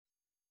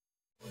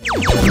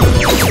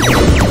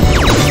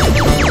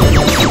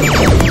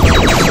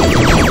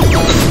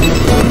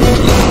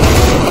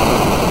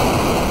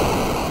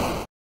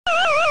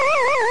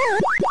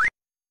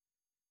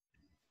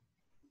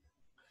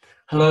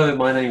Hello,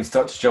 my name is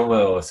Dr. John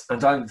Wills,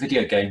 and I'm a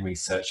video game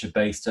researcher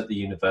based at the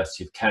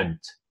University of Kent,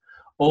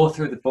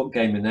 author of the book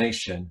Gamer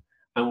Nation,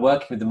 and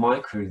working with the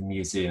Micro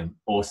Museum,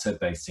 also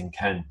based in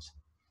Kent.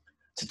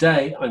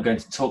 Today, I'm going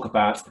to talk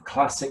about a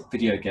classic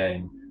video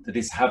game that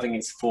is having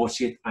its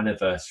 40th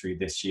anniversary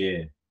this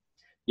year.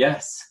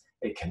 Yes,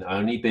 it can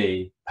only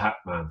be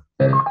Pac-Man.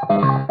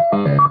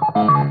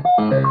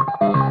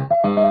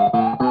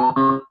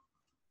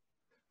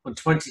 On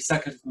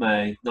 22nd of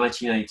May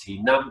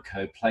 1980,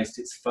 Namco placed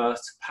its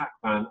first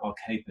Pac-Man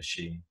arcade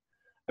machine,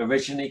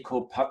 originally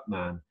called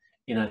Pac-Man,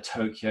 in a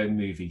Tokyo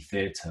movie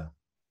theatre.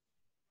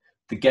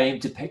 The game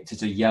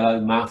depicted a yellow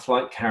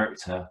mouth-like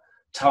character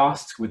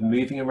tasked with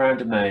moving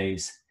around a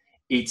maze,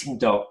 eating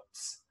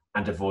dots,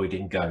 and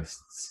avoiding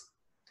ghosts.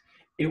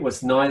 It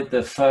was neither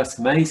the first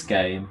maze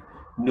game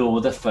nor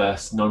the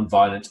first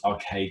non-violent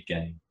arcade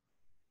game.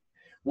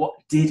 What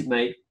did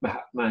make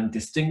Pac-Man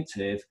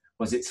distinctive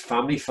was its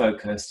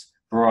family-focused,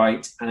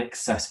 bright, and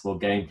accessible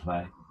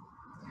gameplay.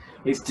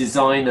 Its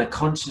designer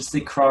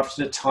consciously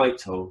crafted a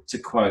title to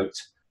quote,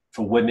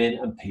 "For women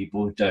and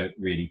people who don't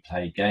really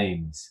play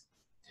games."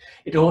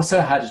 It also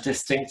had a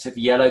distinctive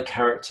yellow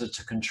character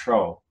to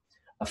control,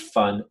 a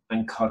fun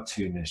and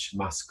cartoonish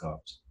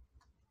mascot.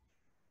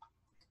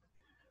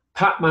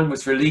 Pac-Man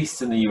was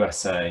released in the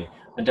USA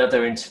and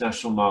other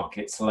international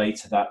markets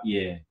later that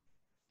year.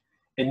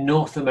 In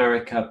North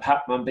America,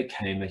 Pac-Man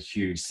became a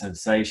huge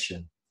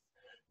sensation.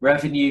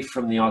 Revenue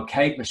from the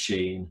arcade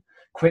machine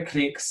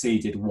quickly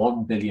exceeded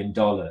 $1 billion,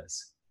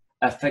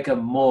 a figure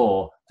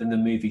more than the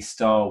movie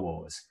Star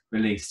Wars,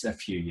 released a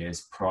few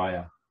years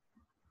prior.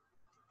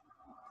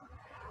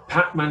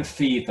 Pac-Man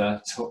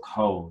fever took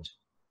hold,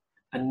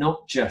 and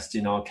not just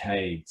in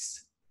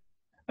arcades.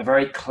 A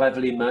very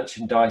cleverly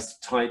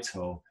merchandised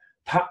title,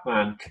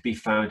 Pac-Man could be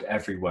found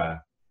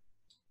everywhere.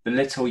 The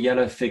little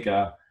yellow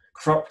figure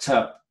cropped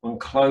up on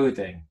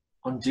clothing,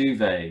 on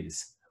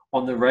duvets,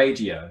 on the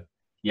radio.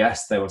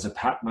 Yes, there was a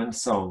Pac-Man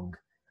song,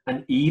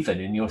 and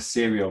even in your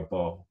cereal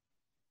bowl.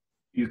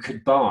 You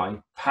could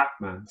buy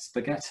Pac-Man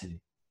spaghetti.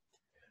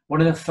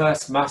 One of the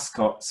first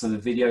mascots of the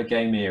video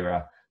game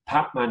era,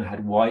 Pac-Man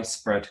had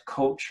widespread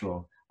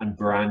cultural and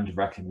brand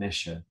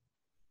recognition.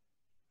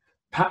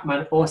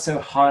 Pac-Man also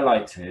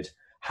highlighted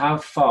how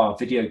far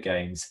video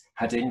games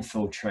had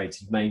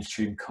infiltrated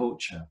mainstream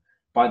culture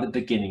by the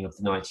beginning of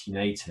the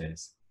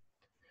 1980s.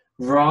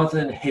 Rather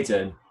than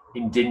hidden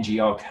in dingy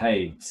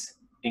arcades,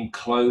 in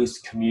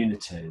closed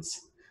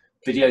communities,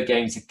 video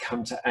games had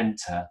come to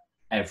enter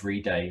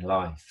everyday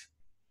life.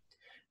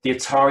 The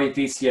Atari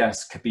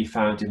VCS could be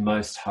found in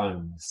most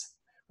homes,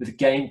 with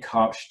game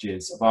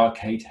cartridges of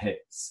arcade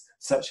hits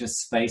such as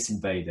Space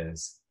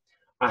Invaders,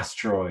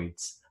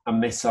 Asteroids,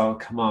 and Missile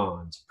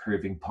Command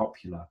proving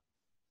popular.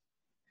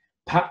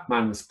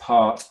 Pac-Man was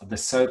part of the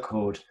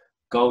so-called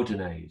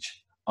golden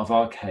age of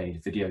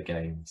arcade video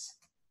games.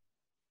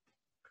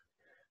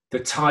 The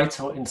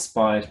title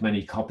inspired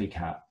many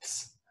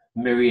copycats,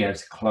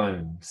 myriad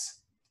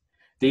clones.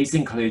 These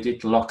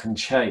included Lock and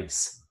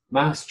Chase,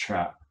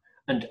 Mousetrap,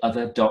 and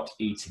other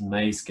dot-eating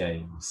maze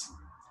games.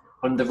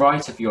 On the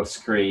right of your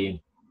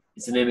screen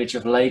is an image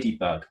of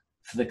Ladybug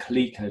for the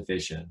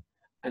ColecoVision,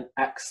 an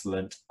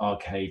excellent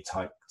arcade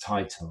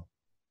title.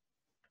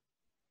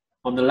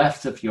 On the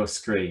left of your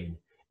screen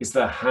is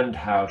the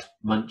handheld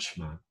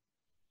Munchman.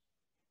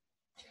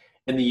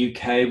 In the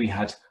UK, we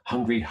had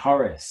Hungry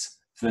Horace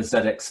for the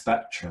ZX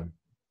Spectrum,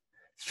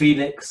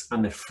 Felix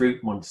and the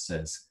Fruit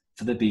Monsters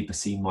for the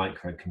BBC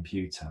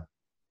microcomputer,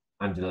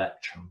 and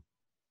Electron.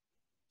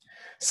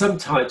 Some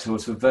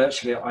titles were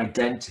virtually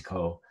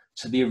identical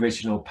to the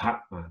original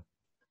Pac-Man,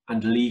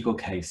 and legal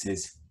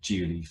cases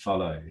duly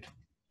followed.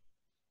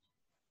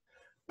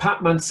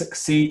 Pac-Man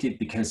succeeded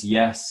because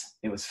yes,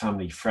 it was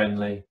family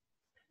friendly.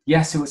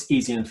 Yes, it was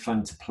easy and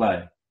fun to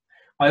play.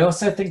 I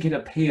also think it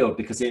appealed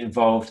because it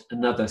involved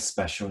another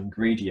special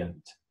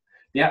ingredient,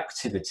 the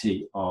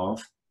activity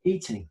of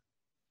eating.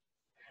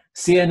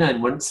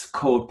 CNN once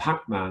called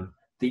Pac-Man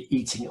the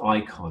eating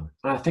icon,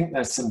 and I think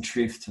there's some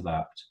truth to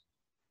that.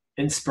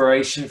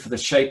 Inspiration for the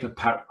shape of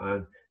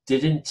Pac-Man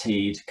did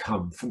indeed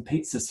come from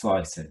pizza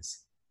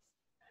slices.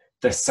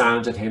 The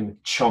sound of him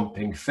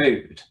chomping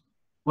food,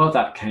 well,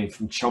 that came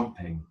from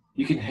chomping.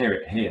 You can hear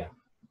it here.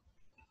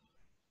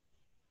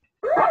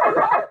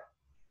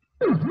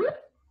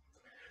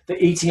 The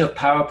eating of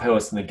power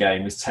pills in the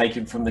game was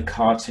taken from the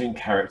cartoon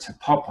character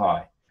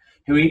Popeye,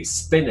 who eats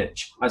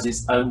spinach as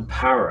his own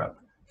power-up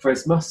for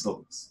his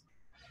muscles.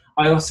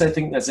 I also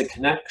think there's a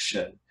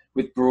connection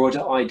with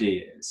broader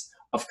ideas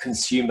of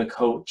consumer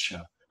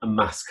culture and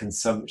mass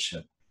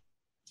consumption.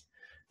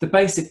 The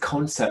basic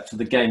concept of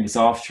the game is,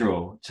 after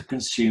all, to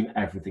consume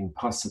everything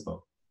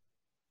possible.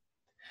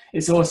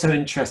 It's also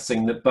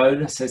interesting that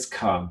bonuses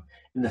come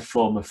in the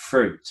form of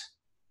fruit,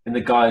 in the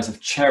guise of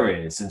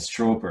cherries and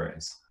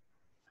strawberries.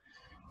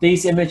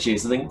 These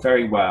images link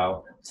very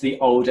well to the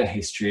older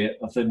history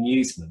of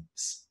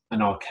amusements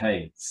and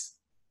arcades.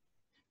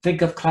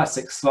 Think of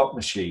classic slot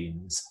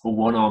machines or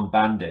one-armed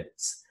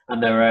bandits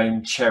and their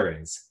own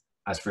cherries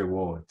as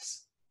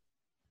rewards.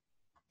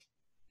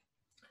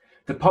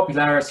 The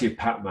popularity of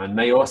Pac-Man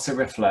may also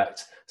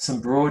reflect some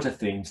broader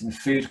themes in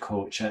food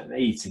culture and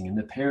eating in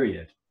the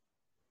period.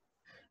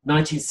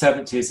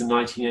 1970s and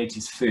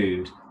 1980s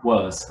food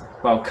was,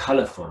 well,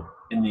 colourful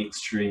in the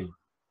extreme.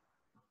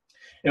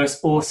 It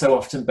was also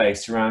often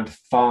based around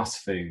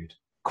fast food,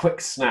 quick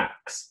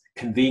snacks,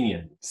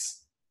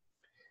 convenience.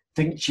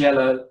 Think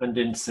Jell-O and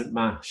instant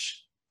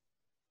mash.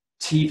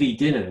 TV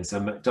dinners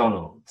and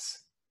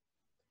McDonald's.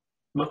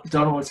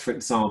 McDonald's, for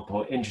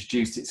example,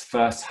 introduced its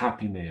first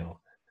Happy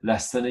Meal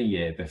less than a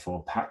year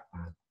before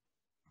Pac-Man.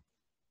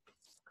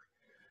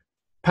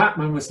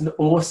 Pac-Man was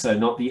also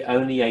not the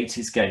only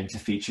 80s game to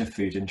feature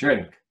food and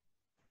drink.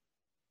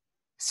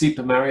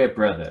 Super Mario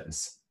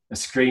Bros., a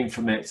screen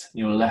from it in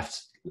your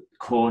left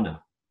corner,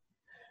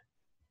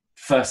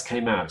 first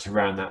came out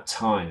around that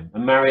time,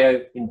 and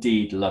Mario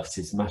indeed loves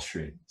his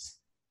mushrooms.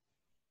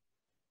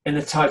 In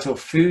the title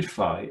Food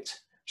Fight,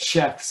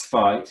 chefs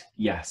fight,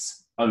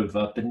 yes,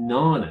 over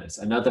bananas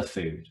and other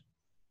food.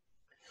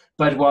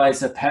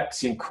 Budweiser,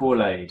 Pepsi and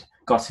Kool-Aid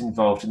got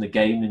involved in the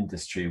game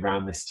industry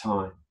around this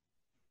time.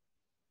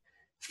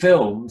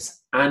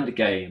 Films and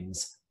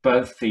games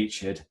both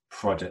featured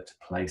product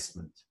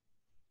placement.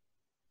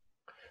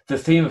 The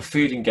theme of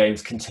food in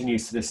games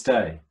continues to this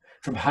day,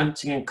 from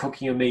hunting and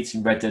cooking your meat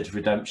in Red Dead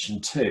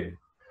Redemption 2,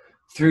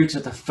 through to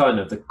the fun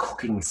of the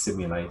cooking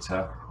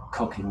simulator,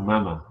 Cooking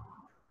Mama.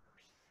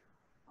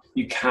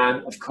 You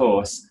can, of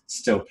course,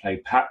 still play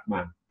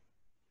Pac-Man,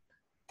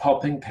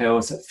 popping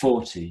pills at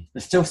 40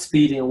 and still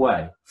speeding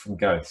away from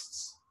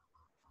ghosts.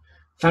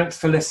 Thanks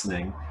for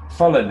listening.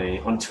 Follow me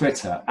on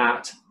Twitter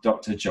at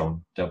Dr.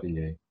 John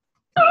W.